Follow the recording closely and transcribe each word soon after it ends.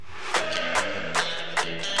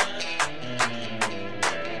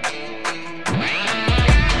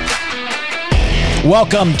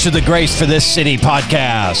Welcome to the Grace for This City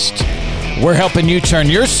podcast. We're helping you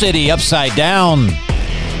turn your city upside down.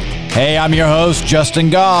 Hey, I'm your host,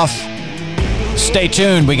 Justin Goff. Stay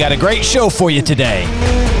tuned. We got a great show for you today.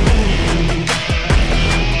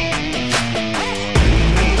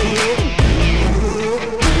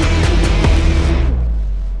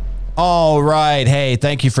 All right. Hey,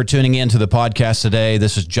 thank you for tuning in to the podcast today.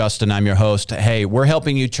 This is Justin. I'm your host. Hey, we're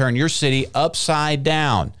helping you turn your city upside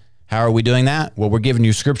down. How are we doing that? Well, we're giving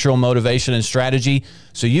you scriptural motivation and strategy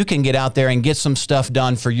so you can get out there and get some stuff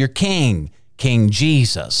done for your King, King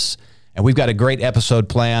Jesus. And we've got a great episode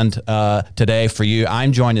planned today for you.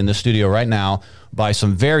 I'm joined in the studio right now by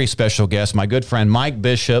some very special guests, my good friend Mike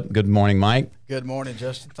Bishop. Good morning, Mike. Good morning,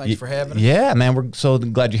 Justin. Thanks for having us. Yeah, man, we're so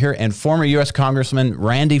glad you're here. And former U.S. Congressman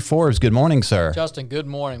Randy Forbes. Good morning, sir. Justin, good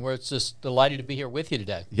morning. We're just delighted to be here with you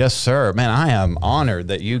today. Yes, sir. Man, I am honored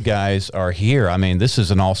that you guys are here. I mean, this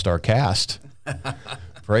is an all-star cast.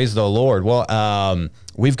 Praise the Lord. Well,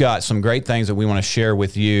 we've got some great things that we want to share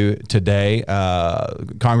with you today.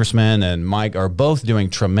 Congressman and Mike are both doing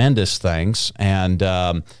tremendous things, and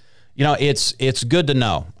you know, it's good to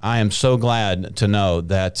know. I am so glad to know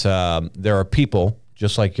that there are people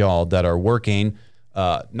just like y'all that are working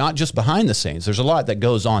not just behind the scenes. There's a lot that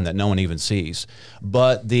goes on that no one even sees,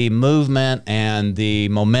 but the movement and the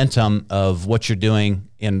momentum of what you're doing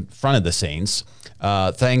in front of the scenes,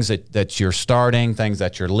 things that you're starting, things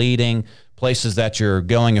that you're leading, places that you're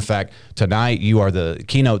going. In fact, tonight you are the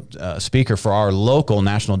keynote speaker for our local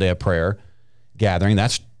National Day of Prayer gathering.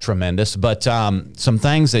 That's tremendous. But some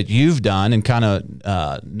things that you've done and kind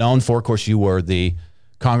of known for, of course, you were the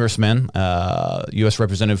congressman, U.S.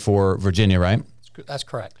 representative for Virginia, right? That's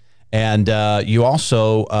correct. And you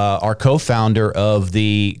also are co-founder of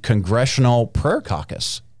the Congressional Prayer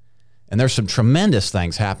Caucus. And there's some tremendous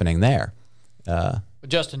things happening there.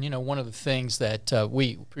 Justin, you know, one of the things that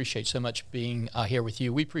we appreciate so much being here with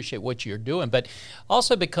you, we appreciate what you're doing, but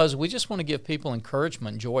also because we just want to give people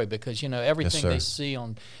encouragement and joy because, you know, everything they see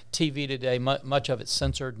on TV today, much of it's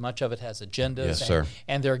censored, much of it has agendas,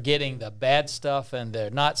 and they're getting the bad stuff and they're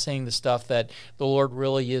not seeing the stuff that the Lord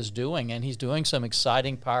really is doing, and He's doing some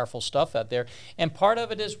exciting, powerful stuff out there, and part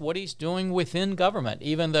of it is what He's doing within government,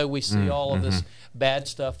 even though we see all of this bad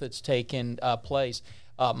stuff that's taken place.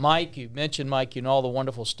 Mike, you mentioned Mike, you know all the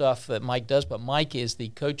wonderful stuff that Mike does, but Mike is the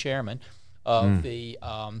co-chairman of the,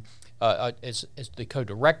 is the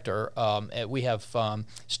co-director. We have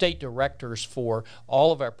state directors for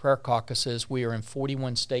all of our prayer caucuses. We are in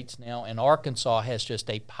 41 states now, and Arkansas has just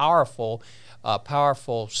a powerful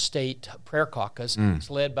state prayer caucus.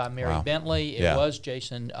 It's led by Mary Bentley. It was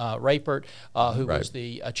Jason Rapert, who was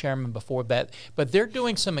the chairman before that. But they're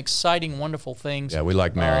doing some exciting, wonderful things. Yeah, we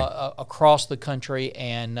like Mary. Across the country,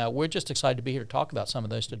 and we're just excited to be here to talk about some of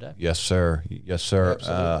those today. Yes, sir. Yes,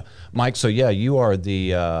 sir. Mike, so yeah, you are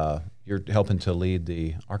the you're helping to lead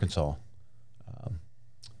the Arkansas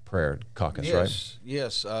prayer caucus, right?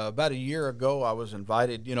 Yes. About a year ago, I was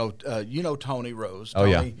invited. You know Tony Rose.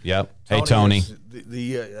 Tony, oh yeah, yep. Hey Tony.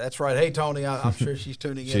 That's right. Hey Tony. I'm sure she's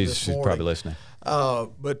tuning in this morning. She's probably listening.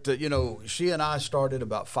 But you know, she and I started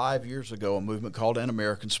about 5 years ago a movement called An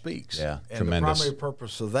American Speaks. Yeah, and tremendous. The primary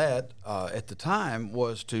purpose of that at the time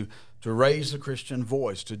was to raise the Christian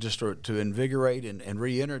voice, to invigorate and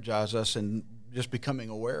re-energize us, and just becoming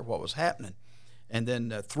aware of what was happening. And then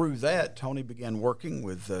through that, Tony began working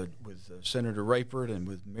with Senator Rapert and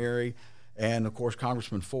with Mary, and of course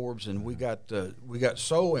Congressman Forbes. And we got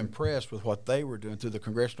so impressed with what they were doing through the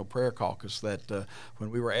Congressional Prayer Caucus that when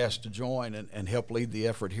we were asked to join and help lead the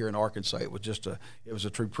effort here in Arkansas, it was a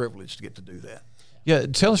true privilege to get to do that. Yeah,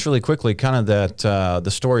 tell us really quickly, kind of that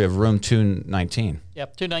the story of Room 219.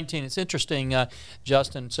 Yep, 219. It's interesting,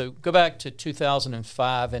 Justin. So go back to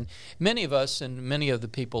 2005, and many of us and many of the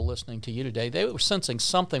people listening to you today, they were sensing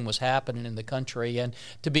something was happening in the country. And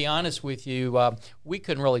to be honest with you, we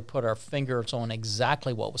couldn't really put our fingers on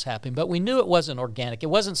exactly what was happening, but we knew it wasn't organic. It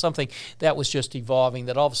wasn't something that was just evolving,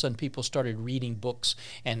 that all of a sudden people started reading books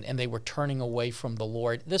and they were turning away from the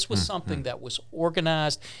Lord. This was something that was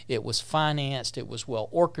organized, it was financed, it was well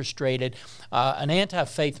orchestrated, an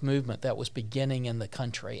anti-faith movement that was beginning in the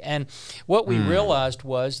country. And what we realized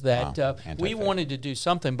was that we wanted to do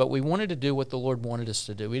something, but we wanted to do what the Lord wanted us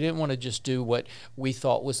to do. We didn't want to just do what we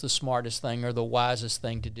thought was the smartest thing or the wisest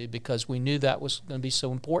thing to do, because we knew that was going to be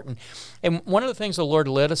so important. And one of the things the Lord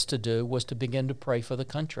led us to do was to begin to pray for the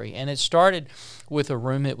country. And it started with a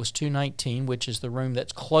room, it was 219, which is the room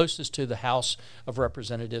that's closest to the House of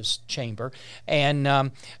Representatives chamber. And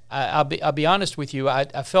I'll be honest with you, I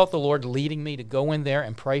felt the Lord leading me to go in there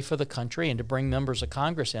and pray for the country and to bring members members of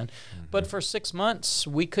Congress in. But for 6 months,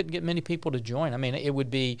 we couldn't get many people to join. I mean, it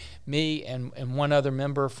would be me and one other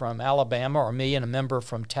member from Alabama, or me and a member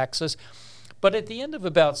from Texas. But at the end of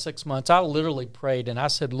about 6 months, I literally prayed and I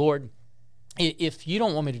said, Lord, if you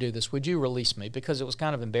don't want me to do this, would you release me? Because it was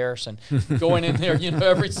kind of embarrassing going in there,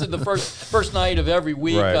 the first night of every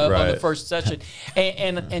week on the first session.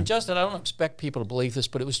 And Justin, I don't expect people to believe this,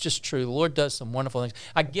 but it was just true. The Lord does some wonderful things.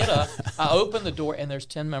 I get up, I open the door, and there's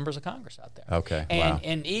 10 members of Congress out there. Okay.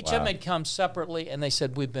 And each of them had come separately, and they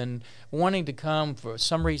said, we've been wanting to come for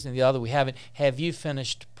some reason or the other. We haven't. Have you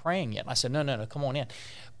finished praying yet? And I said, no, come on in.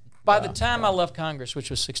 By the time I left Congress, which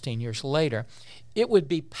was 16 years later, it would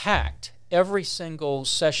be packed. Every single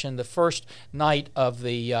session, the first night of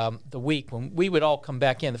the week, when we would all come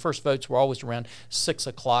back in, the first votes were always around 6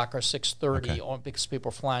 o'clock or 6:30, because people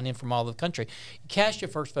were flying in from all over the country. You cast your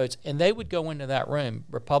first votes, and they would go into that room,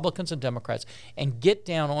 Republicans and Democrats, and get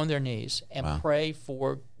down on their knees and pray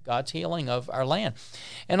for God's healing of our land.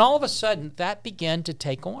 And all of a sudden, that began to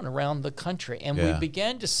take on around the country. And we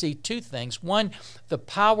began to see two things. One, the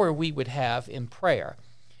power we would have in prayer.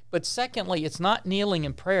 But secondly, it's not kneeling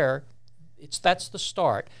in prayer. That's the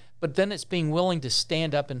start. But then it's being willing to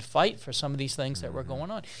stand up and fight for some of these things that were going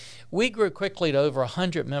on. We grew quickly to over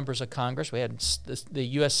 100 members of Congress. We had the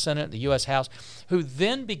U.S. Senate, the U.S. House, who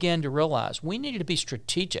then began to realize we needed to be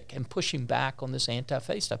strategic and pushing back on this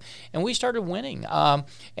anti-faith stuff. And we started winning,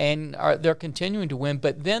 and they're continuing to win.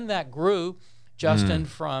 But then that grew, Justin,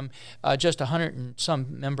 from just 100 and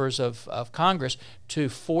some members of Congress to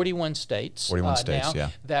 41 states, now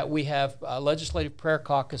that we have legislative prayer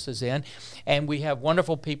caucuses in, and we have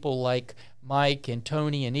wonderful people like Mike and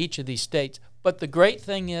Tony in each of these states. But the great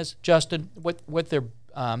thing is, Justin, what they're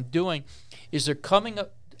doing is they're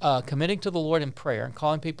committing to the Lord in prayer and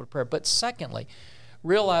calling people to prayer. But secondly,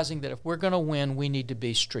 realizing that if we're going to win, we need to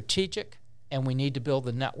be strategic, and we need to build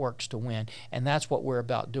the networks to win. And that's what we're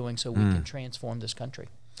about doing so we can transform this country.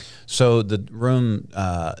 So the room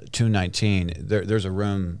 219, there's a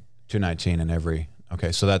room 219 in every,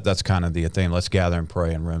 so that's kind of the theme. Let's gather and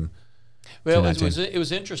pray in room. Well, it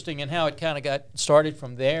was interesting in how it kind of got started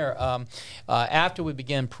from there. After we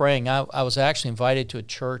began praying, I was actually invited to a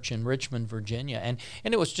church in Richmond, Virginia, and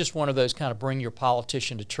it was just one of those kind of bring your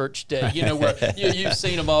politician to church day, where you've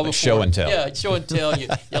seen them all before. Show and tell. Yeah, show and tell. You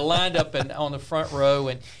lined up on the front row,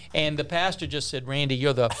 and the pastor just said, Randy,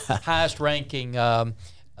 you're the highest ranking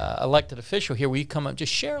elected official here. Will you come up,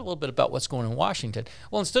 just share a little bit about what's going on in Washington?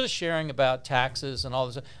 Well, instead of sharing about taxes and all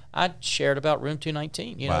this, I shared about room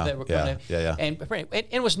 219. That we're going to, and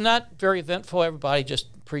it was not very eventful. Everybody just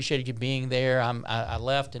appreciated you being there. I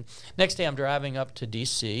left, and next day I'm driving up to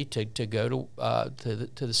D.C. to go to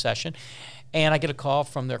the session, and I get a call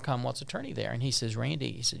from their Commonwealth's attorney there, and he says,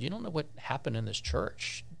 Randy, he said, you don't know what happened in this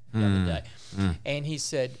church the other day, and he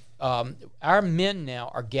said, our men now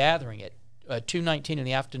are gathering at 2:19 in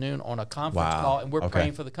the afternoon on a conference call, and we're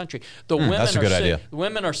praying for the country. The women that's a good idea. The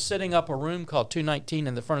women are setting up a room called 2:19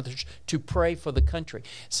 in the front of the church to pray for the country.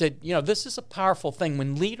 Said, this is a powerful thing.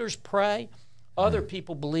 When leaders pray, other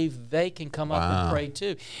people believe they can come up and pray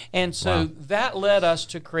too. And so that led us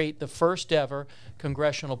to create the first ever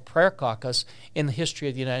Congressional Prayer Caucus in the history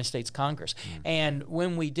of the United States Congress. And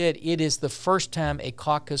when we did, it is the first time a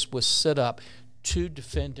caucus was set up to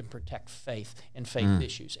defend and protect faith and faith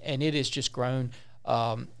issues. And it has just grown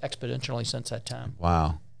exponentially since that time.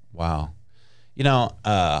 Wow.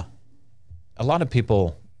 A lot of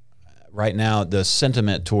people right now, the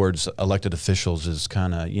sentiment towards elected officials is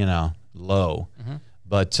kind of, low.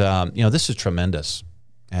 But, this is tremendous.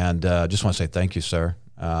 And just want to say thank you, sir.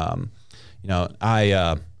 I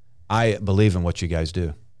believe in what you guys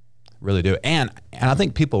do, really do. And I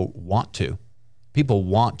think people want to. People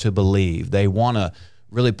want to believe. They want to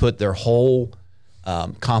really put their whole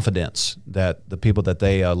confidence that the people that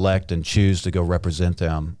they elect and choose to go represent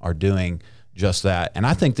them are doing just that. And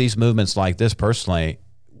I think these movements like this, personally,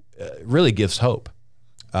 really gives hope.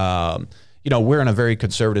 We're in a very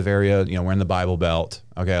conservative area. We're in the Bible Belt.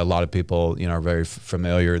 Okay, a lot of people, are very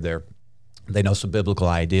familiar. They know some biblical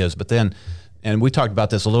ideas. But then, and we talked about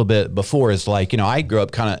this a little bit before, is like, I grew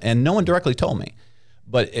up kind of, and no one directly told me,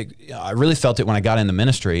 but I really felt it when I got into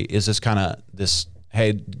ministry, is this,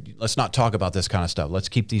 hey, let's not talk about this kind of stuff. Let's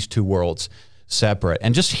keep these two worlds separate.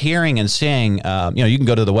 And just hearing and seeing, you can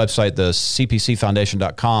go to the website, the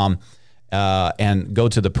cpcfoundation.com, and go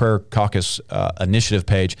to the Prayer Caucus initiative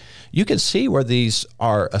page. You can see where these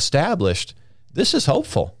are established. This is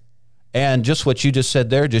hopeful. And just what you just said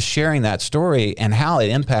there, just sharing that story and how it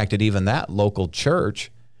impacted even that local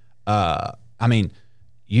church.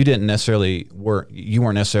 You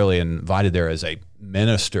weren't necessarily invited there as a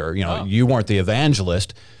minister. You weren't the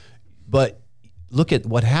evangelist, but look at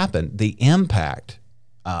what happened. The impact,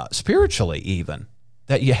 spiritually even,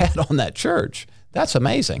 that you had on that church. That's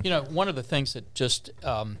amazing. One of the things that just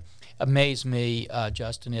amaze me,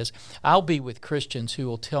 Justin, is I'll be with Christians who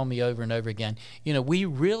will tell me over and over again, we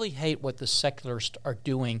really hate what the secularists are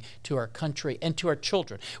doing to our country and to our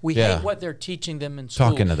children. We hate what they're teaching them in school.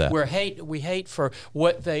 Talking to that. We hate for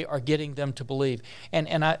what they are getting them to believe.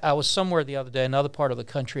 And I was somewhere the other day, another part of the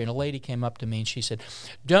country, and a lady came up to me and she said,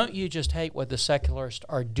 don't you just hate what the secularists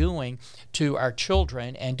are doing to our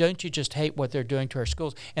children, and don't you just hate what they're doing to our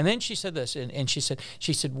schools? And then she said this, and she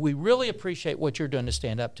said, we really appreciate what you're doing to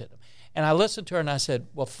stand up to them. And I listened to her and I said,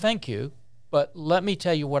 well, thank you, but let me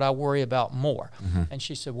tell you what I worry about more. Mm-hmm. And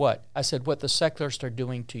she said, what? I said, what the secularists are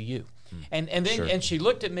doing to you. Mm-hmm. And then and she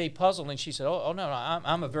looked at me puzzled and she said, oh no,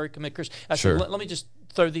 I'm a very committed Christian. I said, let me just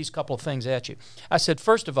throw these couple of things at you. I said,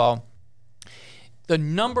 first of all, the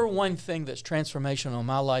number one thing that's transformational in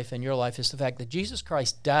my life and your life is the fact that Jesus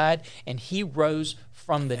Christ died and he rose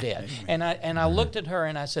from the dead. And I looked at her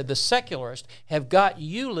and I said, the secularists have got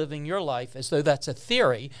you living your life as though that's a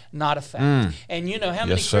theory, not a fact. And how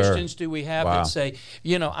many Christians do we have that say,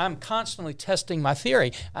 I'm constantly testing my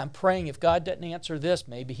theory. I'm praying if God doesn't answer this,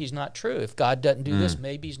 maybe he's not true. If God doesn't do this,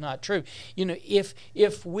 maybe he's not true.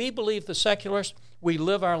 If we believe the secularists, we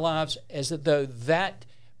live our lives as though that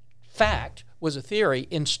fact was a theory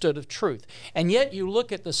instead of truth. And yet you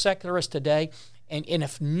look at the secularists today, and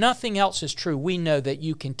if nothing else is true, we know that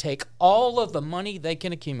you can take all of the money they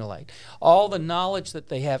can accumulate, all the knowledge that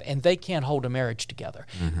they have, and they can't hold a marriage together.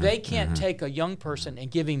 Mm-hmm, they can't take a young person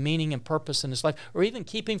and give him meaning and purpose in his life, or even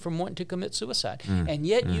keep him from wanting to commit suicide. And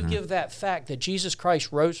yet you give that fact that Jesus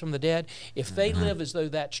Christ rose from the dead, if they live as though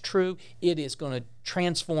that's true, it is going to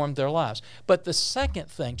transform their lives. But the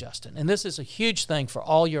second thing, Justin, and this is a huge thing for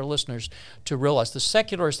all your listeners to realize, the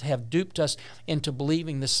secularists have duped us into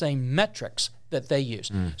believing the same metrics that they use.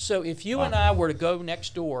 So if you and I were to go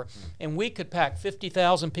next door and we could pack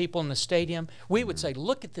 50,000 people in the stadium, we would say,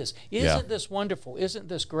 look at this. Isn't this wonderful? Isn't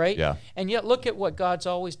this great? Yeah. And yet look at what God's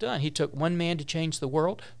always done. He took one man to change the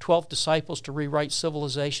world, 12 disciples to rewrite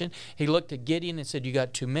civilization. He looked at Gideon and said, you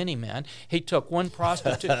got too many men. He took one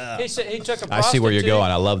prostitute. He took a prostitute. I see where you're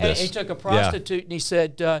going. I love this. He took a prostitute and he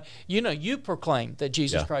said, you proclaim that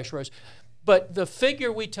Jesus Christ rose. But the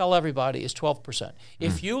figure we tell everybody is 12%.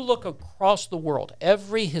 If you look across the world,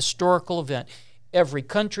 every historical event, every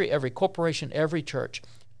country, every corporation, every church,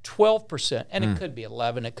 12%, and it could be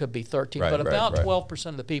 11, it could be 13, but about 12%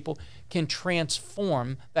 of the people can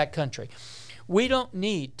transform that country. We don't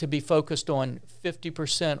need to be focused on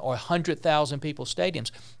 50% or 100,000 people stadiums.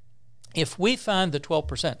 If we find the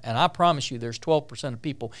 12%, and I promise you there's 12% of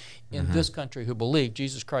people in this country who believe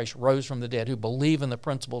Jesus Christ rose from the dead, who believe in the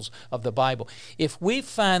principles of the Bible, if we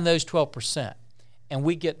find those 12% and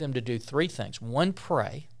we get them to do three things: one,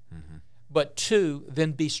 pray, but two,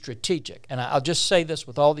 then be strategic. And I'll just say this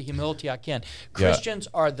with all the humility I can. Christians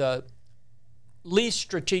are the least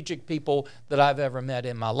strategic people that I've ever met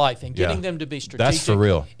in my life, and getting them to be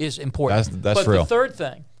strategic is important. That's but for real. The third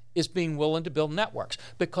thing is being willing to build networks,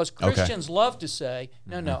 because Christians love to say,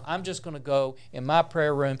 no, I'm just going to go in my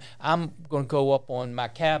prayer room. I'm going to go up on my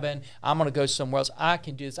cabin. I'm going to go somewhere else. I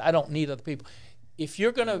can do this. I don't need other people. If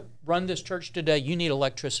you're going to run this church today, you need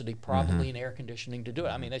electricity, probably, and air conditioning to do it.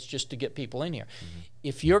 I mean, that's just to get people in here.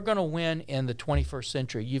 If you're going to win in the 21st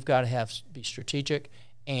century, you've got to be strategic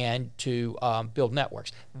and to build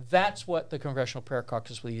networks. That's what the Congressional Prayer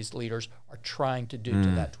Caucus with these leaders are trying to do to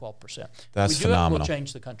that 12%. That's we do phenomenal. It, we'll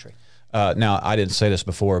change the country. Now, I didn't say this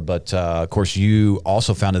before, but of course, you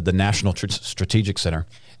also founded the National Strategic Center.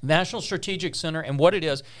 National Strategic Center, and what it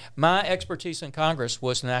is, my expertise in Congress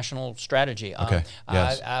was national strategy. Okay.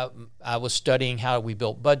 Yes. I was studying how we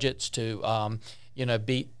built budgets to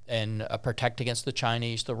beat and protect against the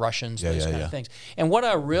Chinese, the Russians, those kind of things. And what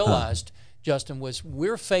I realized, Justin, was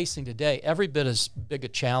we're facing today every bit as big a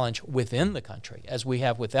challenge within the country as we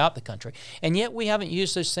have without the country. And yet we haven't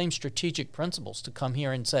used those same strategic principles to come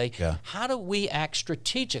here and say, how do we act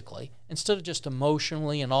strategically instead of just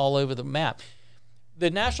emotionally and all over the map? The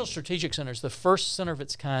National Strategic Center is the first center of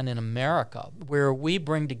its kind in America where we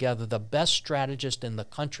bring together the best strategists in the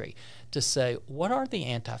country to say, what are the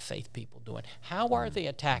anti-faith people doing? How are they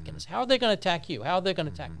attacking us? How are they going to attack you? How are they going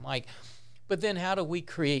to attack Mike? But then how do we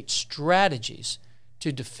create strategies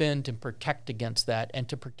to defend and protect against that and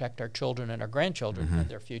to protect our children and our grandchildren and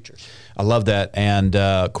their futures? I love that. And,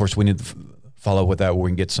 of course, we need to follow with that where we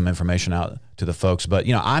can get some information out to the folks. But,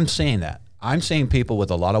 I'm seeing that. I'm seeing people with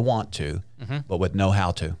a lot of want to, but with no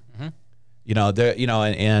how to. There,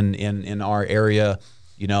 in our area,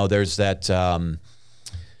 there's that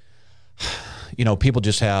people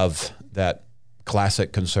just have that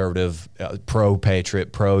classic conservative,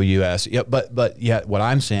 pro-patriot, pro-U.S. Yeah, but yet what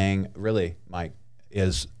I'm saying, really, Mike,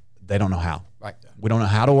 is they don't know how. Right. We don't know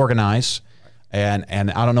how to organize, and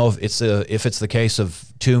I don't know if it's the case of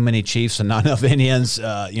too many chiefs and not enough Indians.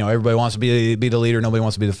 Everybody wants to be the leader, nobody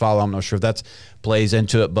wants to be the follower. I'm not sure if that plays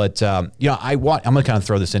into it, but I'm going to kind of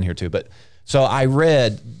throw this in here too. But so I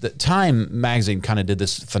read that Time magazine kind of did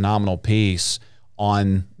this phenomenal piece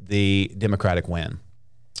on the Democratic win,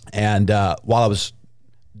 and while I was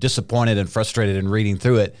disappointed and frustrated in reading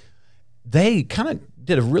through it, they kind of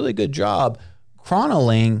did a really good job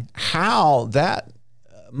chronicling how that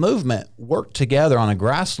movement worked together on a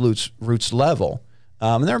grassroots level.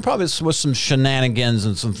 And there probably was some shenanigans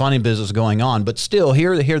and some funny business going on, but still,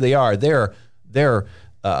 here they are. They're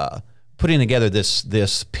putting together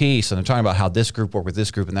this piece, and they're talking about how this group worked with this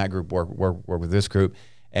group and that group worked with this group,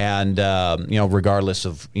 and regardless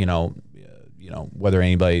of whether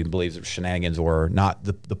anybody believes it was shenanigans or not,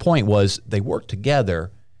 the point was they worked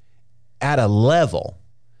together at a level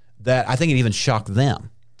that I think it even shocked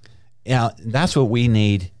them. That's what we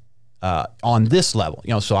need on this level.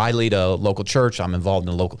 So I lead a local church. I'm involved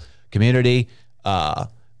in a local community. The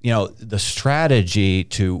strategy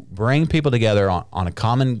to bring people together on a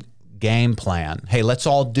common game plan. Hey, let's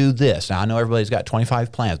all do this. Now, I know everybody's got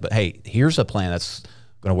 25 plans, but hey, here's a plan that's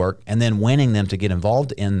going to work. And then winning them to get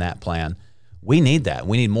involved in that plan. We need that.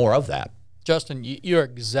 We need more of that. Justin, you're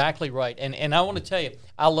exactly right. And I want to tell you,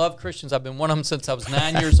 I love Christians. I've been one of them since I was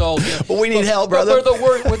 9 years old. Well, we need help, brother.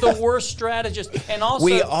 We're the worst strategists. And also,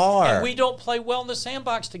 we are. And we don't play well in the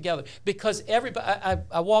sandbox together because everybody,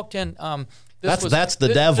 I walked in. That's the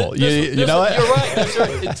devil. You know what? You're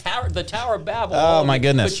right. The Tower of Babel. Oh, my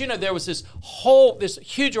goodness. But there was this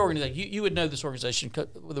huge organization. You would know this organization.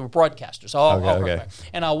 They were broadcasters. Okay.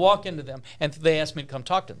 And I walk into them, and they asked me to come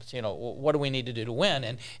talk to them. What do we need to do to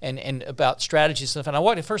win? And about strategy stuff. And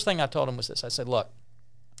the first thing I told them was this. I said, look,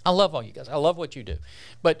 I love all you guys. I love what you do.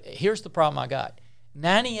 But here's the problem I got.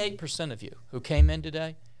 98% of you who came in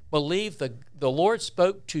today believe the Lord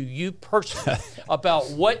spoke to you personally about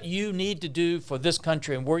what you need to do for this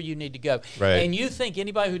country and where you need to go. Right. And you think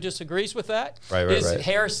anybody who disagrees with that is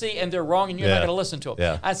heresy and they're wrong and you're not going to listen to them.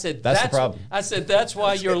 Yeah. I said, that's the problem. I said, that's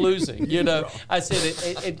why you're losing. I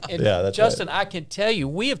said, Justin, right. I can tell you,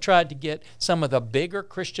 we have tried to get some of the bigger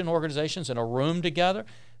Christian organizations in a room together.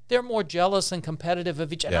 They're more jealous and competitive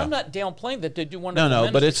of each other. And I'm not downplaying that they do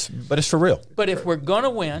wonderful ministries. but it's for real. But if we're going to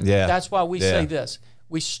win, that's why we say this.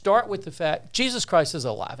 We start with the fact Jesus Christ is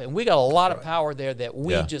alive, and we got a lot of power there that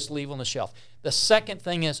we just leave on the shelf. The second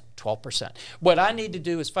thing is 12%. What I need to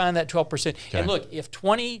do is find that 12%. Okay. And look, if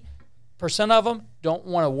 20% of them don't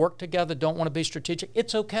want to work together, don't want to be strategic,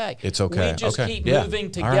 it's okay. It's okay. We just keep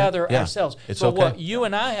moving together ourselves. It's but what you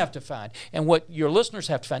and I have to find, and what your listeners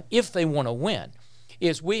have to find, if they want to win,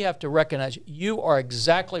 is we have to recognize you are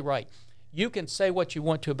exactly right. You can say what you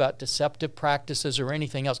want to about deceptive practices or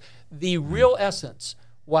anything else. The real essence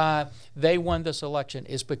why they won this election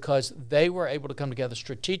is because they were able to come together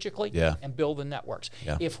strategically and build the networks.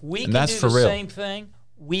 Yeah. If we can do the same thing,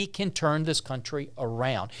 we can turn this country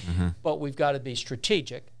around. Mm-hmm. But we've got to be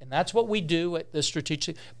strategic, and that's what we do at the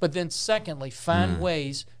strategic. But then secondly, find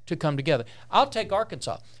ways to come together. I'll take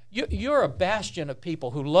Arkansas. You're a bastion of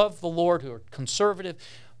people who love the Lord, who are conservative.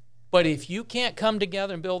 But if you can't come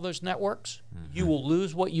together and build those networks, you will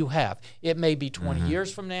lose what you have. It may be 20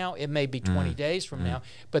 years from now. It may be 20 days from now.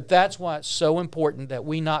 But that's why it's so important that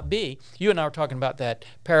we not be. You and I were talking about that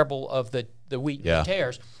parable of the wheat and the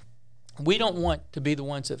tares. We don't want to be the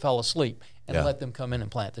ones that fell asleep and let them come in and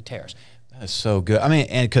plant the tares. That's so good. I mean,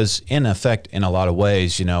 and because in effect, in a lot of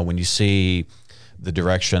ways, when you see the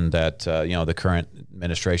direction that the current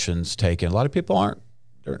administration's taken, a lot of people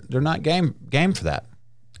they're not game for that.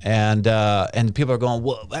 And people are going,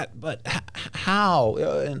 well, but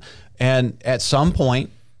how? And at some point,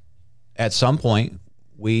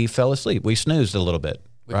 we fell asleep. We snoozed a little bit,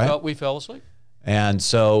 right? We fell asleep. And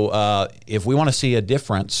so, if we want to see a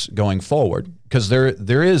difference going forward, because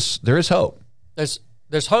there is hope.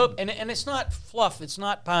 There's hope, and it's not fluff. It's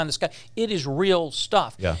not pie in the sky. It is real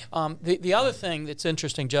stuff. Yeah. The other thing that's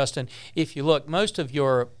interesting, Justin, if you look, most of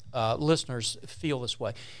your listeners feel this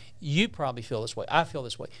way. You probably feel this way. I feel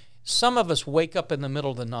this way. Some of us wake up in the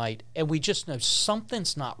middle of the night and we just know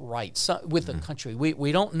something's not right with the country.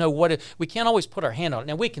 We don't know we can't always put our hand on it.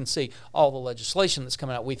 Now, we can see all the legislation that's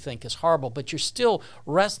coming out we think is horrible, but you're still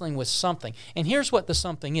wrestling with something. And here's what the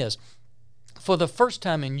something is. For the first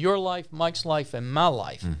time in your life, Mike's life, and my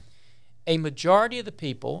life, a majority of the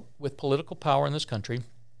people with political power in this country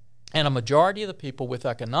and a majority of the people with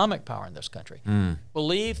economic power in this country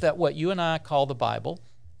believe that what you and I call the Bible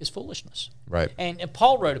is foolishness. Right. And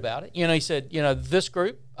Paul wrote about it. He said, this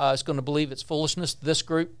group is going to believe it's foolishness. This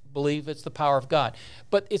group believe it's the power of God.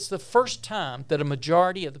 But it's the first time that a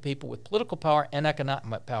majority of the people with political power and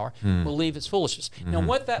economic power believe it's foolishness. Now,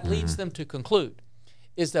 what that leads them to conclude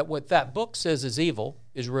is that what that book says is evil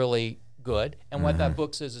is really good, and what that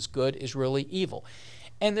book says is good is really evil.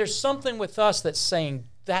 And there's something with us that's saying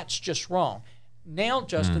that's just wrong. Now,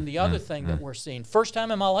 Justin, the other thing that we're seeing, first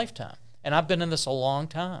time in my lifetime, and I've been in this a long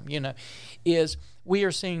time, is we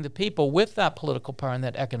are seeing the people with that political power and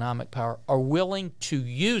that economic power are willing to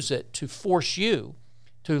use it to force you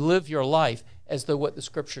to live your life as though what the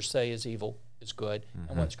Scriptures say is evil is good,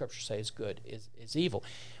 and what the Scriptures say is good is evil.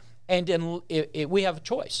 And then we have a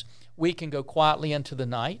choice. We can go quietly into the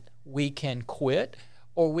night, we can quit,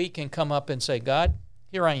 or we can come up and say, God,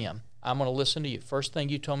 here I am. I'm going to listen to you. First thing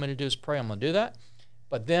you told me to do is pray. I'm going to do that.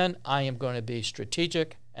 But then I am going to be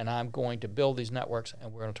strategic, and I'm going to build these networks,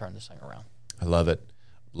 and we're going to turn this thing around. I love it.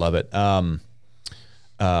 Love it.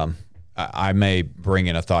 I may bring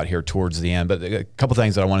in a thought here towards the end, but a couple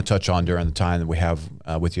things that I want to touch on during the time that we have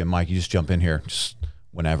with you. And Mike, you just jump in here just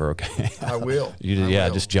whenever, okay? I will.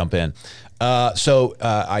 Just jump in. So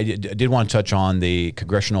I did want to touch on the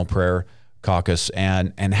Congressional Prayer Caucus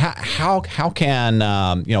and how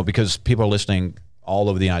can, because people are listening all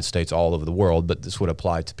over the United States, all over the world, but this would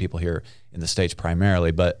apply to people here in the States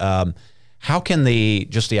primarily. But how can the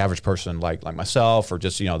average person like myself, or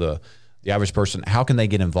just the average person, how can they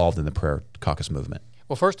get involved in the Prayer Caucus movement?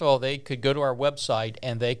 Well, first of all, they could go to our website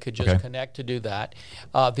and they could just connect to do that.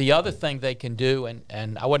 The other thing they can do,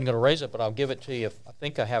 and I wasn't going to raise it, but I'll give it to you. I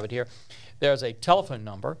think I have it here. There's a telephone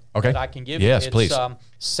number that I can give you. Yes, please.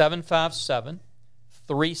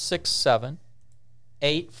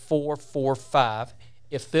 757-367-8445.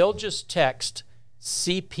 If they'll just text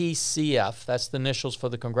CPCF, that's the initials for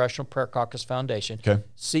the Congressional Prayer Caucus Foundation,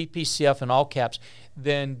 CPCF in all caps,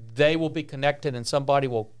 then they will be connected and somebody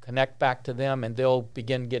will connect back to them and they'll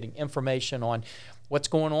begin getting information on what's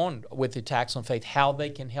going on with the Attacks on Faith, how they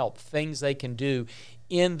can help, things they can do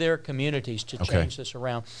in their communities to change this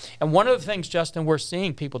around. And one of the things, Justin, we're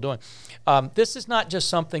seeing people doing, this is not just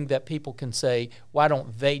something that people can say, why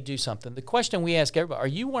don't they do something? The question we ask everybody, are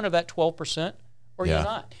you one of that 12%? Or you're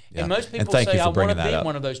not. And most people say, I want to be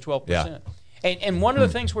one of those 12%. Yeah. And one of the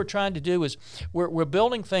things we're trying to do is we're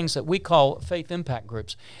building things that we call faith impact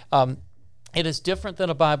groups. It is different than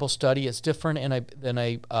a Bible study. It's different than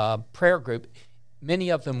a prayer group.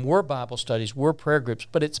 Many of them were Bible studies, were prayer groups,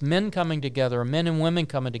 but it's men coming together, or men and women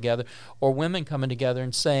coming together, or women coming together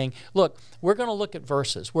and saying, look, we're going to look at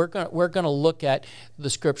verses. We're going to look at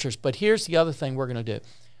the Scriptures, but here's the other thing we're going to do.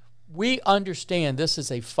 We understand this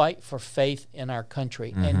is a fight for faith in our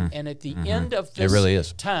country. And at the end of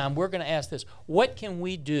this time, we're going to ask this, what can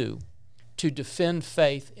we do to defend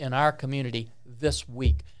faith in our community this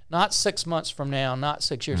week? Not 6 months from now, not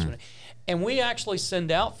 6 years from now. And we actually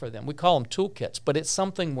send out for them. We call them toolkits, but it's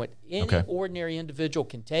something what any ordinary individual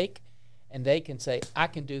can take, and they can say, I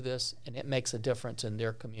can do this, and it makes a difference in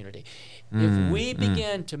their community. If we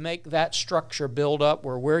begin to make that structure build up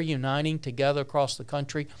where we're uniting together across the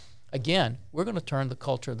country, again, we're going to turn the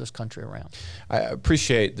culture of this country around. I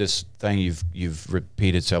appreciate this thing you've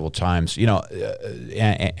repeated several times.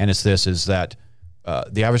 And it's this: is that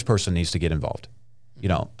the average person needs to get involved.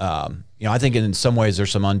 I think in some ways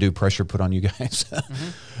there's some undue pressure put on you guys.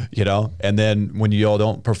 And then when you all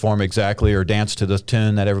don't perform exactly or dance to the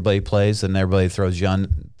tune that everybody plays, then everybody throws you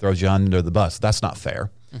under the bus. That's not fair,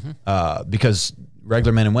 because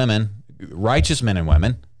regular men and women, righteous men and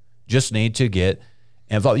women, just need to get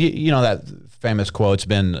involved. That famous quote's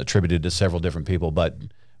been attributed to several different people, but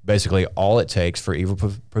basically all it takes for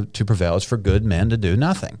evil to prevail is for good men to do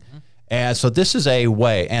nothing. And so this is a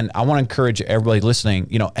way, and I want to encourage everybody listening,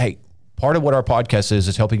 hey, part of what our podcast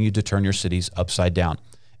is helping you to turn your cities upside down.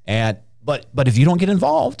 But if you don't get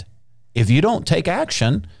involved, if you don't take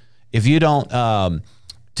action, if you don't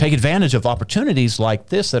take advantage of opportunities like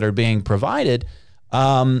this that are being provided,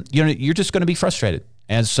 you're just going to be frustrated.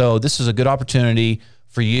 And so this is a good opportunity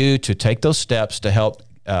for you to take those steps to help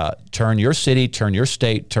turn your city, turn your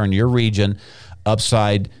state, turn your region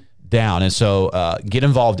upside down. And so get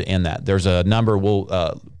involved in that. There's a number. We'll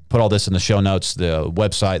put all this in the show notes, the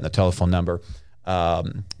website and the telephone number.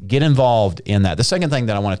 Get involved in that. The second thing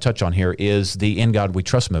that I want to touch on here is the In God We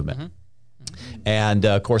Trust movement. And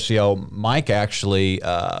of course, Mike actually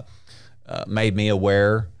made me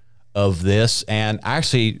aware of this, and I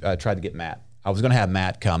actually tried to get Matt. I was going to have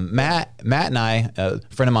Matt come. Matt and I, a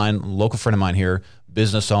friend of mine, local friend of mine here,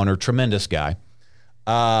 business owner, tremendous guy.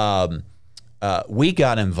 we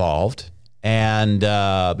got involved, and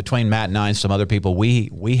between Matt and I and some other people,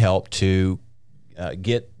 we helped to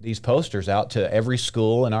get these posters out to every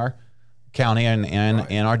school in our county and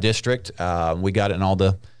in our district. We got it in all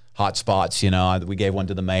the hot spots. We gave one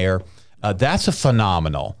to the mayor. That's a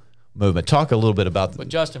phenomenal movement. Talk a little bit about Well,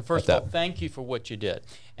 Justin, first of all, thank you for what you did,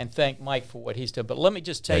 and thank Mike for what he's done. But let me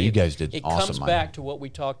just tell you, guys did it awesome, comes Mike. back to what we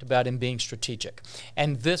talked about in being strategic.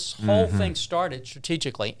 And this whole thing started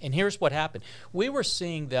strategically. And here's what happened. We were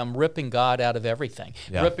seeing them ripping God out of everything,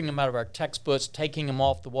 ripping them out of our textbooks, taking them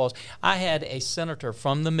off the walls. I had a senator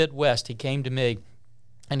from the Midwest. He came to me,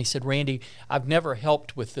 and he said, Randy, I've never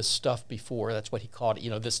helped with this stuff before. That's what he called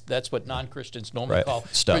it. That's what non-Christians normally call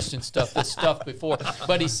Christian stuff, this stuff before.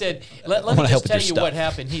 But he said, let me just tell you what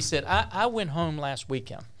happened. He said, I went home last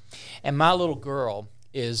weekend, and my little girl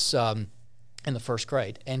is in the first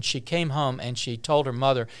grade, and she came home and she told her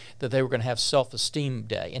mother that they were going to have self-esteem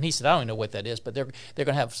day. And he said, I don't know what that is, but they're going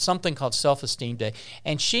to have something called self-esteem day.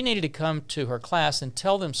 And she needed to come to her class and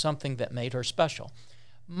tell them something that made her special.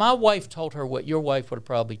 My wife told her what your wife would have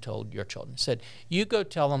probably told your children. Said, you go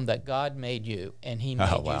tell them that God made you and he made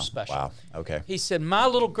you special. Wow. Okay. He said, my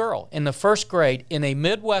little girl in the first grade in a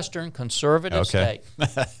Midwestern conservative state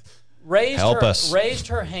raised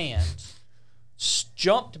her hand,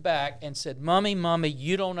 jumped back and said, Mommy,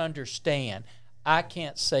 you don't understand. I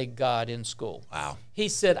can't say God in school. Wow. He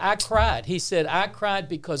said, I cried. He said, I cried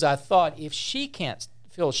because I thought if she can't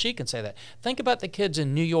feel she can say that. Think about the kids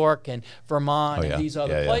in New York and Vermont and these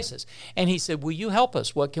other places. And he said, will you help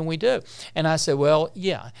us? What can we do? And I said, well,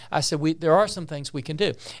 yeah. I said, there are some things we can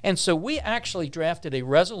do. And so we actually drafted a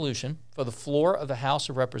resolution for the floor of the House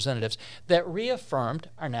of Representatives that reaffirmed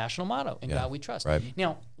our national motto, In God We Trust. Right.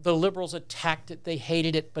 Now, the liberals attacked it. They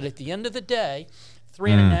hated it. But at the end of the day,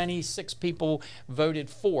 396 people voted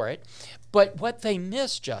for it. But what they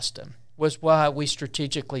missed, Justin, was why we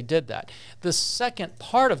strategically did that. The second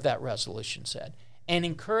part of that resolution said, and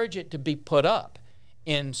encourage it to be put up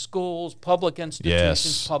in schools, public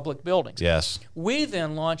institutions, public buildings. Yes. We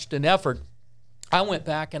then launched an effort. I went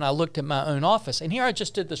back and I looked at my own office, and here I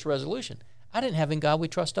just did this resolution. I didn't have In God We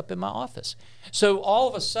Trust up in my office. So all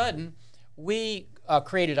of a sudden, we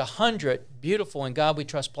created 100 beautiful In God We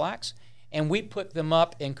Trust plaques, and we put them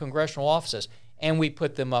up in congressional offices. And we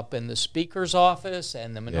put them up in the Speaker's office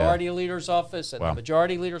and the Minority Leader's office and the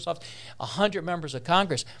Majority Leader's office, 100 members of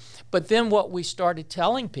Congress. But then what we started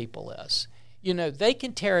telling people is, they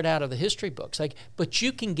can tear it out of the history books, but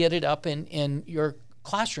you can get it up in your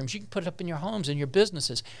classrooms. You can put it up in your homes and your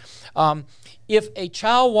businesses. If a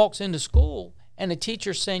child walks into school and a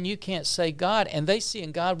teacher's saying you can't say God, and they see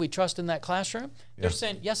In God We Trust in that classroom, they're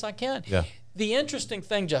saying, yes, I can. Yeah. The interesting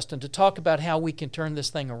thing, Justin, to talk about how we can turn this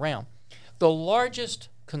thing around, the largest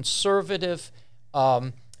conservative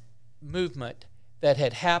movement that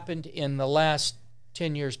had happened in the last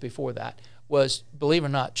 10 years before that was, believe it or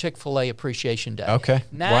not, Chick-fil-A Appreciation Day. Okay.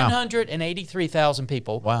 983,000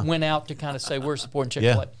 people went out to kind of say we're supporting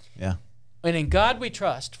Chick-fil-A. Yeah. And In God We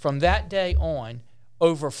Trust, from that day on,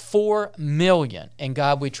 over 4 million In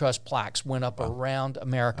God We Trust plaques went up around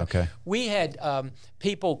America. Okay. We had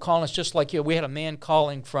people calling us just like you. We had a man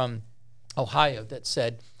calling from Ohio that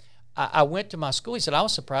said, I went to my school. He said, I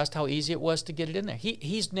was surprised how easy it was to get it in there.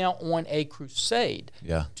 He's now on a crusade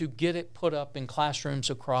to get it put up in classrooms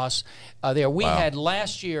across there. We had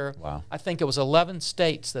last year, I think it was 11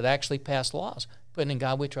 states that actually passed laws putting In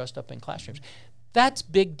God We Trust up in classrooms. That's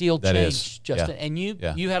big deal change, Justin. And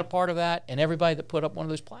you had a part of that, and everybody that put up one of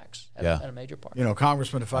those plaques had a major part.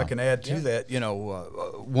 Congressman, if I can add to that,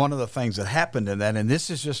 one of the things that happened in that, and this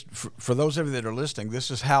is just for those of you that are listening, this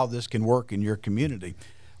is how this can work in your community.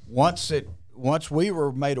 Once we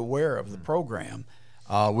were made aware of the program,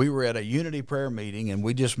 we were at a unity prayer meeting, and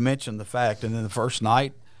we just mentioned the fact. And then the first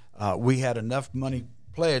night, we had enough money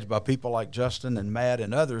pledged by people like Justin and Matt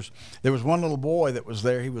and others. There was one little boy that was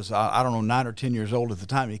there. He was, 9 or 10 years old at the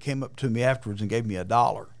time. He came up to me afterwards and gave me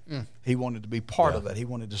 $1. He wanted to be part of it. He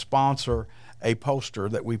wanted to sponsor a poster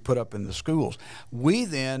that we put up in the schools. We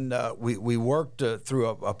then we worked through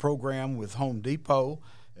a program with Home Depot.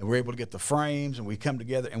 And we were able to get the frames, and we come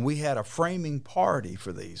together, and we had a framing party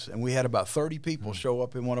for these. And we had about 30 people show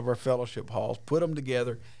up in one of our fellowship halls, put them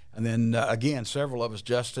together, and then, again, several of us,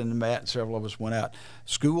 Justin and Matt and several of us went out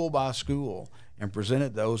school by school and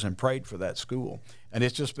presented those and prayed for that school. And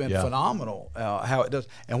it's just been phenomenal how it does.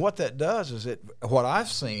 And what that does is what I've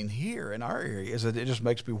seen here in our area is that it just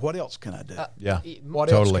makes me, what else can I do?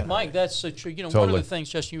 What else can Mike, that's so true. One of the things,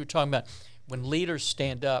 Justin, you were talking about, when leaders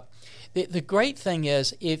stand up, the great thing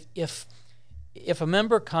is if a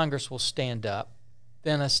member of Congress will stand up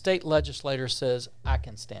Then a state legislator says, I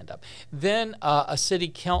can stand up. Then a city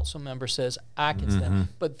council member says, I can stand up.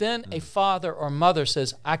 But then a father or mother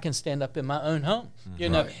says, I can stand up in my own home, you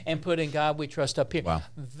know, and put In God We Trust up here. Wow.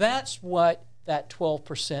 That's what that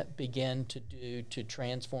 12% began to do to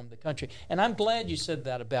transform the country. And I'm glad you said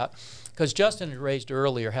that about, because Justin had raised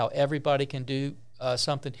earlier how everybody can do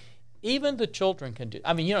something. Even the children can do.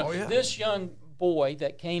 I mean, you know, this young boy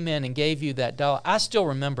that came in and gave you that dollar. I still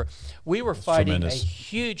remember we were fighting a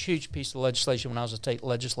huge piece of legislation when I was a state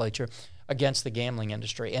legislature against the gambling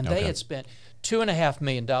industry, and they had spent $2.5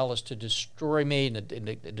 million to destroy me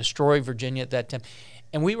and destroy Virginia at that time,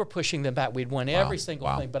 and we were pushing them back. We'd won every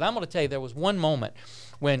single thing, but I'm going to tell you, there was one moment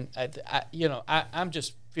when I'm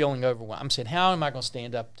just feeling overwhelmed. I'm saying, how am I going to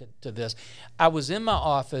stand up to this? I was in my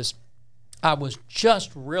office. I was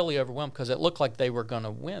just really overwhelmed because it looked like they were going to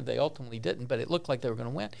win. They ultimately didn't, but it looked like they were going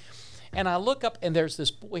to win. And I look up, and there's this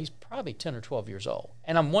boy. He's probably 10 or 12 years old.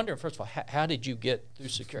 And I'm wondering, first of all, how did you get through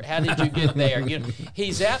security? How did you get there? You know,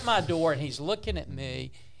 he's at my door, and he's looking at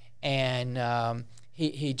me, and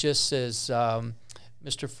he just says,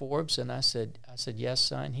 Mr. Forbes, and I said, yes,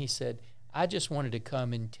 son. He said, I just wanted to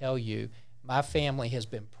come and tell you my family has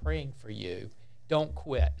been praying for you. Don't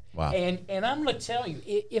quit. Wow. And I'm going to tell you,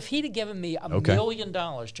 if he'd have given me $1 million,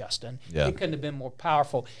 Justin, it couldn't have been more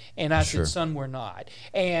powerful. And I said, son, we're not.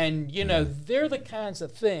 And, you know, they're the kinds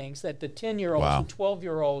of things that the 10-year-olds, the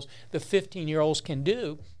 12-year-olds, the 15-year-olds can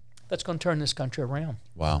do that's going to turn this country around.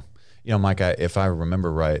 Wow. You know, Mike, if I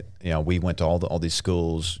remember right, you know, we went to all these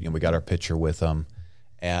schools. You know, we got our picture with them.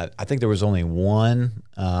 And I think there was only one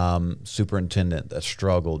superintendent that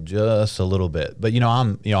struggled just a little bit. But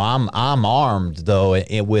I'm armed though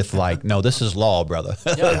with like, no, this is law, brother.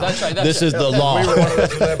 Yeah, that's right. This is the law. We were one of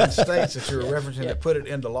those 11 states that you were referencing that put it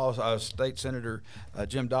into law. State Senator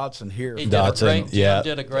Jim Dodson here. Jim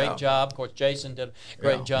did a great job. Of course, Jason did a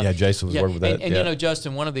great job. Yeah, Jason was working with that. And you know,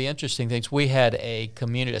 Justin, one of the interesting things, we had a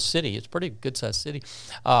city. It's a pretty good-sized city,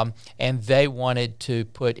 and they wanted to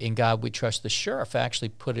put In God We Trust. The sheriff actually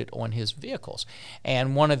put it on his vehicles,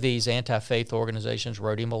 and one of these anti-faith organizations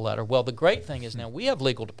wrote him a letter. Well, the great thing is now we have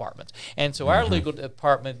legal departments, and so our legal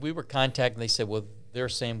department, we were contacted, and they said, well, they're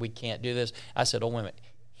saying we can't do this. I said, oh, wait a minute.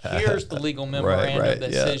 Here's the legal memorandum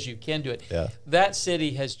that says you can do it. Yeah. That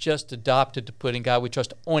city has just adopted to put In God We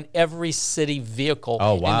Trust on every city vehicle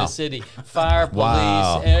in the city. Fire,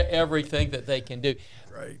 police, everything that they can do.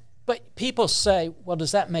 Right. But people say, well,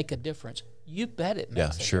 does that make a difference? You bet it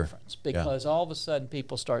makes a difference, because all of a sudden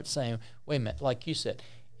people start saying, wait a minute, like you said,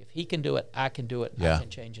 if he can do it, I can do it. I can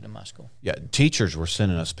change it in my school. Yeah, teachers were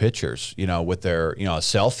sending us pictures, you know, with their, you know, a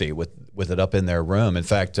selfie with it up in their room. In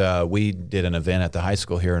fact, we did an event at the high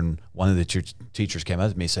school here, and one of the teachers came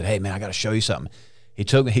up to me and said, hey, man, I got to show you something. He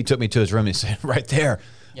took me to his room and he said, right there,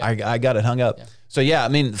 I got it hung up. Yeah. So, I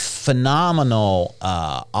mean, phenomenal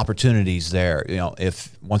opportunities there. You know,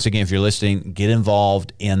 if you're listening, get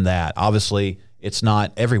involved in that. Obviously, it's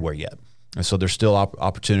not everywhere yet. And so there's still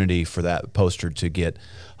opportunity for that poster to get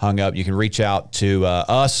hung up. You can reach out to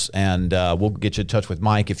us, and we'll get you in touch with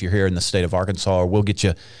Mike if you're here in the state of Arkansas, or we'll get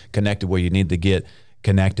you connected where you need to get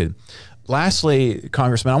connected. Lastly,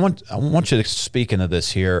 Congressman, I want you to speak into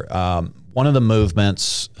this here. One of the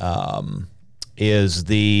movements is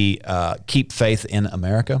the Keep Faith in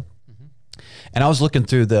America. Mm-hmm. And I was looking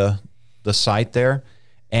through the site there,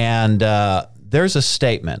 and there's a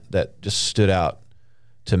statement that just stood out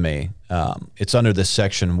to me. It's under this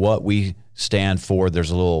section, what we stand for. There's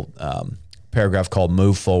a little paragraph called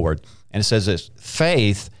Move Forward. And it says this: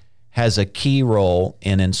 faith has a key role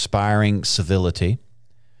in inspiring civility.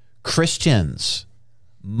 Christians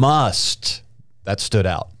must, that stood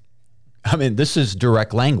out. I mean, this is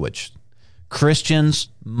direct language. Christians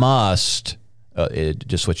must, it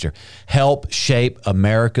just switched here, help shape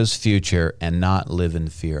America's future and not live in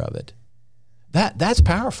fear of it. That's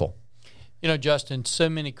powerful. You know, Justin, so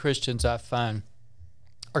many Christians I find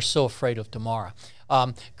are so afraid of tomorrow.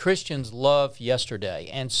 Christians love yesterday,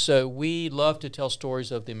 and so we love to tell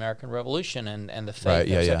stories of the American Revolution and the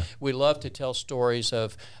faith. We love to tell stories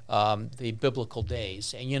of the biblical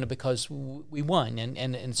days, and, you know, because we won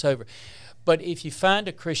and it's over. But if you find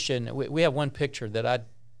a Christian, we have one picture that I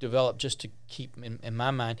developed just to keep in my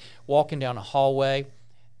mind, walking down a hallway,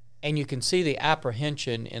 and you can see the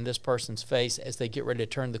apprehension in this person's face as they get ready to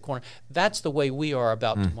turn the corner. That's the way we are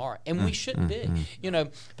about tomorrow, and we shouldn't be. You know,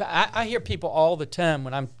 I hear people all the time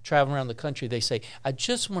when I'm traveling around the country, they say, I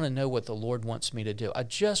just want to know what the Lord wants me to do. I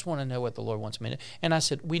just want to know what the Lord wants me to do. And I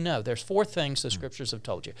said, we know. There's 4 things the Scriptures have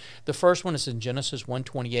told you. The first one is in Genesis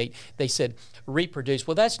 1:28. They said, reproduce.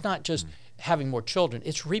 Well, that's not just having more children.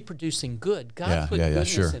 It's reproducing good. God put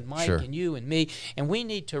goodness in Mike and you and me, and we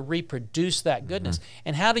need to reproduce that goodness.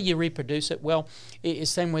 And how do you reproduce it? Well, it's the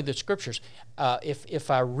same way the Scriptures.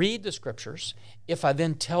 If I read the Scriptures, if I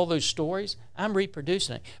then tell those stories, I'm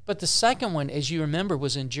reproducing it. But the second one, as you remember,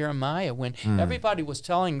 was in Jeremiah when everybody was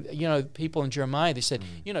telling, people in Jeremiah, they said,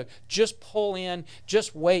 just pull in,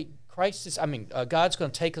 just wait. God's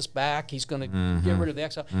going to take us back. He's going to get rid of the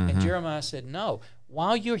exile. And Jeremiah said, no,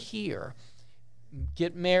 while you're here,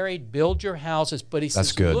 get married, build your houses. But he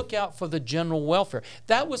says, look out for the general welfare.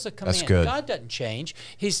 That was a command. God doesn't change.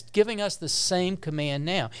 He's giving us the same command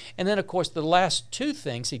now. And then, of course, the last two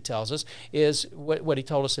things he tells us is what he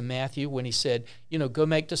told us in Matthew when he said, go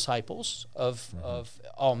make disciples of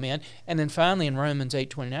all men. And then finally in Romans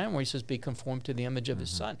 8:29 where he says, be conformed to the image of his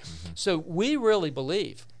Son. So we really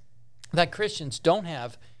believe that Christians don't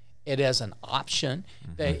have it as an option,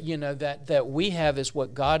 that we have is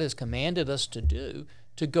what God has commanded us to do,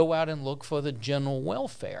 to go out and look for the general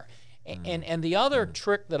welfare. And the other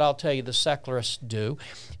trick that I'll tell you the secularists do,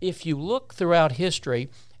 if you look throughout history,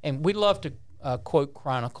 and we love to quote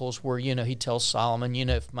Chronicles where, he tells Solomon,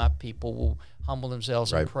 if my people will humble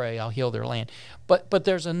themselves and pray, I'll heal their land. But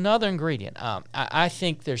there's another ingredient. I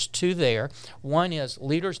think there's two there. One is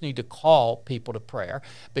leaders need to call people to prayer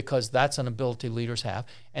because that's an ability leaders have.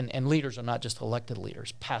 And leaders are not just elected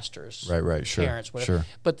leaders, pastors, parents, whatever. Sure.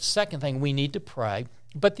 But the second thing, we need to pray.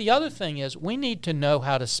 But the other thing is we need to know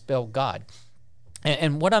how to spell God.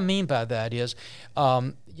 And what I mean by that is,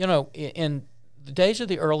 in the days of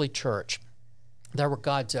the early church, there were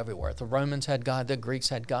gods everywhere. The Romans had God, the Greeks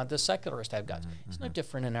had God, the secularists had gods. It's no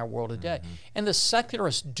different in our world today. And the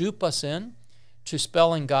secularists dupe us in to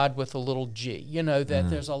spelling God with a little g, that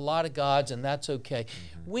there's a lot of gods and that's okay.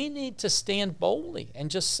 We need to stand boldly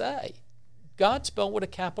and just say, God spelled with a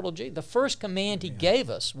capital G. The first command he gave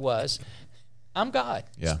us was, I'm God.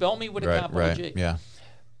 Spell me with a capital G. Yeah.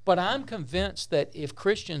 But I'm convinced that if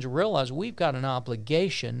Christians realize we've got an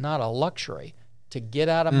obligation, not a luxury, to get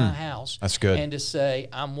out of my house and to say,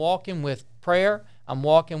 I'm walking with prayer, I'm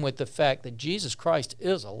walking with the fact that Jesus Christ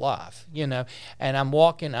is alive, and I'm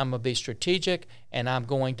going to be strategic, and I'm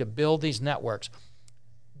going to build these networks.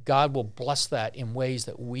 God will bless that in ways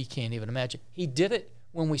that we can't even imagine. He did it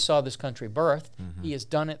when we saw this country birthed. He has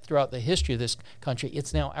done it throughout the history of this country.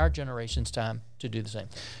 It's now our generation's time to do the same.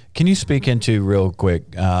 Can you speak into real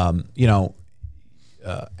quick, as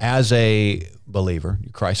a believer,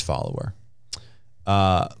 Christ follower,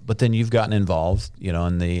 but then you've gotten involved,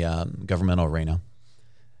 in the governmental arena.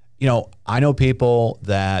 I know people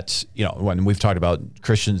that, when we've talked about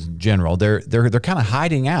Christians in general, they're kind of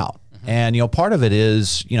hiding out. And, part of it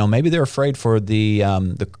is, maybe they're afraid for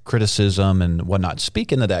the criticism and whatnot.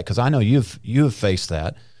 Speak into that, because I know you've faced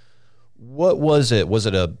that. What was it? Was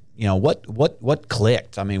it what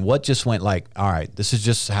clicked? I mean, what just went like, all right, this is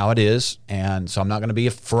just how it is, and so I'm not going to be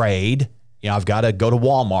afraid. I've got to go to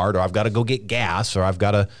Walmart, or I've got to go get gas, or I've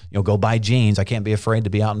got to, go buy jeans. I can't be afraid to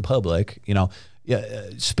be out in public.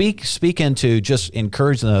 Speak into just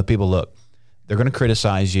encouraging the people. Look, they're going to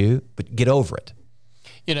criticize you, but get over it.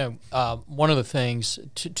 One of the things,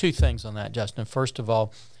 two things on that, Justin. First of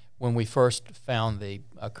all, when we first found the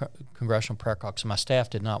Congressional Prayer Caucus, my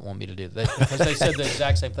staff did not want me to do that because they said the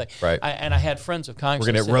exact same thing. Right. And I had friends of Congress.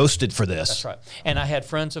 We're going to get roasted for this. That's right. And I had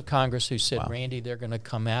friends of Congress who said, Randy, they're going to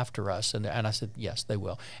come after us. And I said, yes, they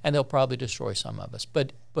will. And they'll probably destroy some of us.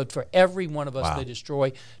 But for every one of us they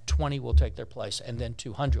destroy, 20 will take their place, and then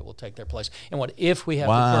 200 will take their place. And what if we have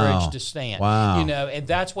the courage to stand? Wow. And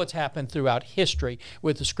that's what's happened throughout history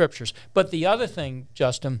with the Scriptures. But the other thing,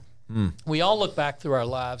 Justin, we all look back through our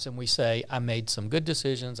lives and we say, I made some good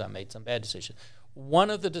decisions, I made some bad decisions. One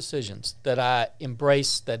of the decisions that I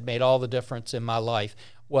embraced that made all the difference in my life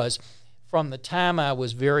was from the time I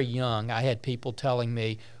was very young, I had people telling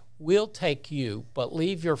me, we'll take you, but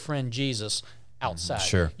leave your friend Jesus outside.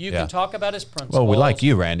 Sure. You can talk about his principles. Well, we like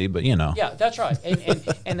you, Randy, but Yeah, that's right.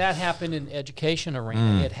 And that happened in the education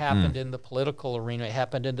arena. It happened in the political arena. It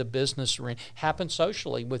happened in the business arena. It happened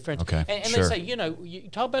socially with friends. Okay, and they say, you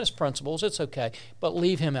talk about his principles, it's okay, but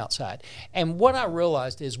leave him outside. And what I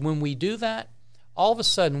realized is when we do that, all of a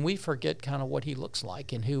sudden we forget kind of what he looks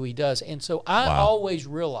like and who he does. And so I always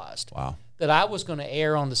realized that I was going to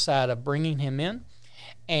err on the side of bringing him in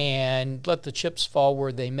and let the chips fall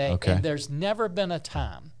where they may. Okay. And there's never been a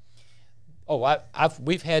time.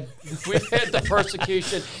 We've had the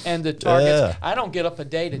persecution and the targets. Yeah. I don't get up a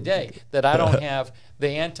day to day that I don't have the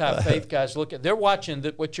anti-faith guys look at. They're watching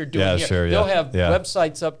what you're doing here. Sure, They'll have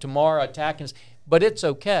websites up tomorrow attacking us. But it's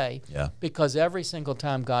okay, Yeah. because every single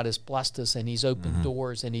time God has blessed us and He's opened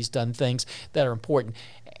doors and He's done things that are important.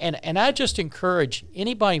 And I just encourage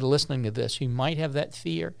anybody listening to this who might have that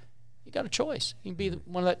fear, you got a choice. You can be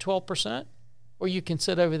one of that 12%, or you can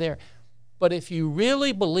sit over there. But if you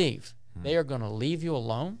really believe they are going to leave you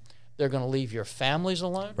alone, they're going to leave your families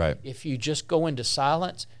alone. Right. If you just go into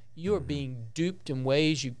silence, you are being duped in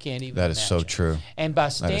ways you can't even imagine. That is so true. And by That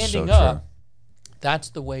is so standing true. up, that's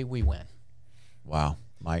the way we win. Wow.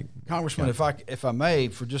 Mike? Congressman, if I may,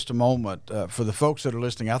 for just a moment, for the folks that are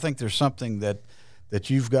listening, I think there's something that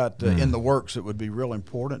you've got in the works that would be real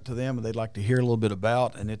important to them and they'd like to hear a little bit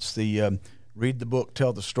about, and it's the read the book,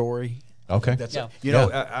 tell the story. Okay. That's Yeah. You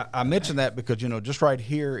know, I mentioned that because, just right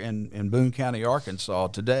here in Boone County, Arkansas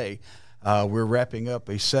today, we're wrapping up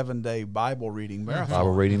a 7-day Bible reading marathon.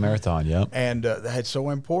 Bible reading marathon, yep. And it's so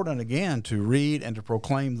important, again, to read and to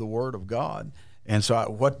proclaim the Word of God. And so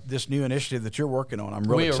what this new initiative that you're working on, I'm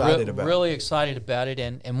really excited about. Really excited about it.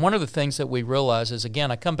 And one of the things that we realize is, again,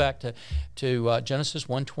 I come back to Genesis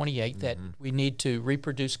 1:28, that we need to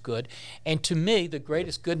reproduce good. And to me, the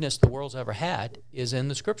greatest goodness the world's ever had is in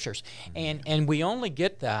the Scriptures. And we only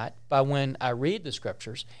get that by when I read the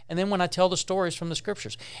Scriptures and then when I tell the stories from the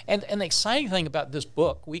Scriptures. And the exciting thing about this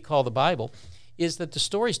book we call the Bible is that the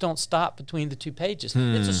stories don't stop between the two pages.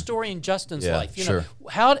 It's a story in Justin's life. Sure.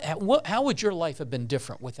 How would your life have been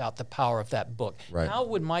different without the power of that book? Right. How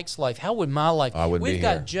would Mike's life? How would my life? We've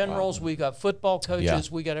got generals, we've got football coaches,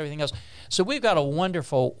 we got everything else. So we've got a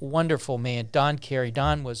wonderful, wonderful man, Don Carey.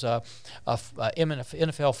 Don was a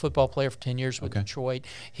NFL football player for 10 years with Detroit.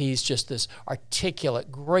 He's just this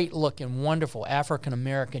articulate, great-looking, wonderful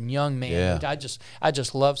African-American young man who I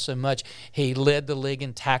just love so much. He led the league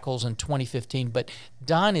in tackles in 2015. But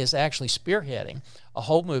Don is actually spearheading a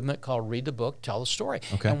whole movement called Read the Book, Tell the Story.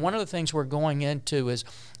 Okay. And one of the things we're going into is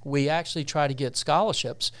we actually try to get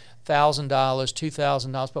scholarships, $1,000,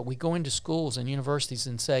 $2,000, but we go into schools and universities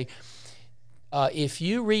and say, if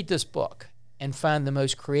you read this book and find the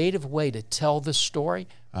most creative way to tell this story,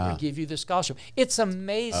 we'll give you the scholarship. It's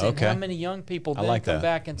amazing how many young people then come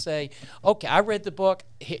back and say, okay, I read the book,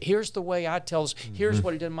 here's the way I tell this, here's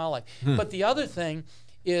what he did in my life. But the other thing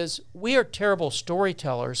is we are terrible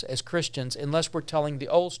storytellers as Christians unless we're telling the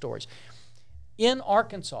old stories. In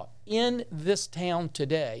Arkansas, in this town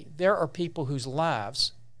today, there are people whose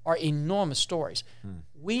lives are enormous stories.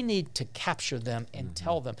 We need to capture them and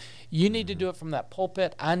tell them. You need to do it from that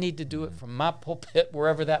pulpit. I need to do it from my pulpit,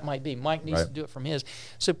 wherever that might be. Mike needs to do it from his.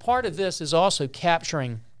 So part of this is also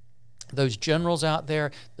capturing those generals out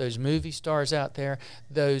there, those movie stars out there,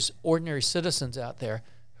 those ordinary citizens out there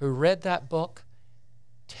who read that book,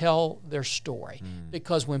 tell their story.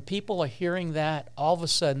 Because when people are hearing that, all of a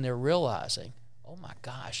sudden they're realizing, oh my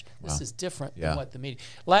gosh, this is different than what the media.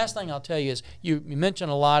 Last thing I'll tell you is you mentioned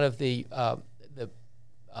a lot of the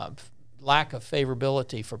lack of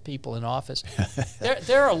favorability for people in office.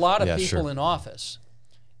 There are a lot of people in office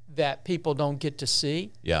that people don't get to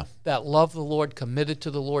see, that love the Lord, committed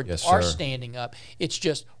to the Lord, are standing up. It's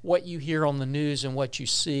just what you hear on the news and what you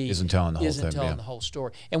see isn't telling the whole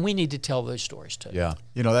story. And we need to tell those stories too. Yeah.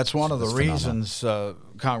 That's one of the reasons,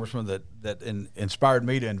 Congressman, that inspired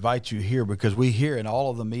me to invite you here, because we hear in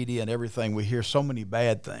all of the media and everything, we hear so many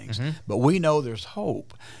bad things, but we know there's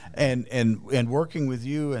hope. And working with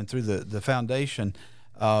you and through the foundation,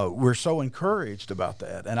 we're so encouraged about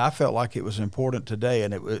that, and I felt like it was important today,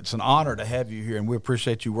 and it's an honor to have you here, and we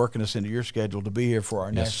appreciate you working us into your schedule to be here for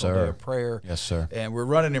our National Day of Prayer. Yes, sir. And we're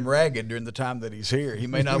running him ragged during the time that he's here. He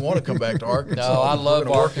may not want to come back to Arkansas. No, I love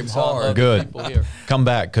Arkansas. I love Good. people here. Come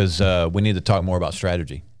back, because we need to talk more about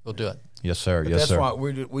strategy. We'll do it. Yes, sir. But yes, that's sir. why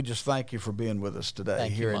we just thank you for being with us today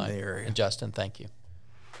Thank here you, in Mike. the area. And Justin, thank you.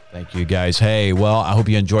 Thank you, guys. Hey, well, I hope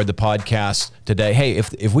you enjoyed the podcast today. Hey,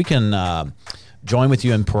 if we can join with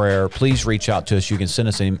you in prayer, please reach out to us. You can send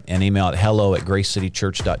us an email at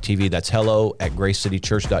hello@gracecitychurch.tv. That's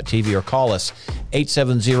hello@gracecitychurch.tv, or call us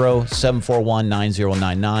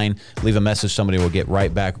 870-741-9099. Leave a message. Somebody will get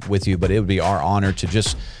right back with you. But it would be our honor to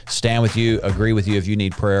just stand with you, agree with you if you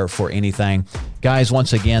need prayer for anything. Guys,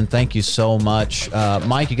 once again, thank you so much.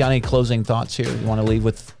 Mike, you got any closing thoughts here you want to leave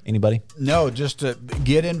with anybody? No, just to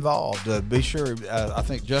get involved. Be sure. I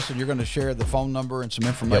think, Justin, you're going to share the phone number and some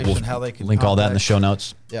information, how they can link all that in the contact. show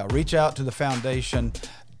notes. Yeah, reach out to the foundation.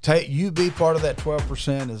 You be part of that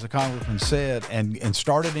 12%, as the congressman said, and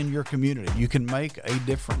start it in your community. You can make a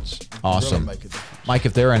difference. Awesome. Really make a difference. Mike,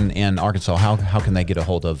 if they're in Arkansas, how can they get a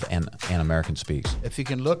hold of An American Speaks? If you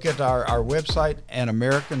can look at our website,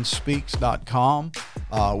 anamericanspeaks.com.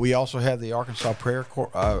 We also have the Arkansas Prayer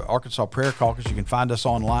Caucus. You can find us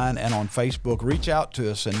online and on Facebook. Reach out to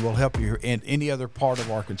us, and we'll help you. In any other part of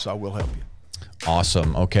Arkansas, we'll help you.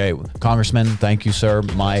 Awesome. Okay. Congressman, thank you, sir.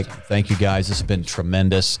 Mike, thank you, guys. This has been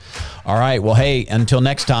tremendous. All right. Well, hey, until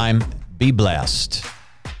next time, be blessed.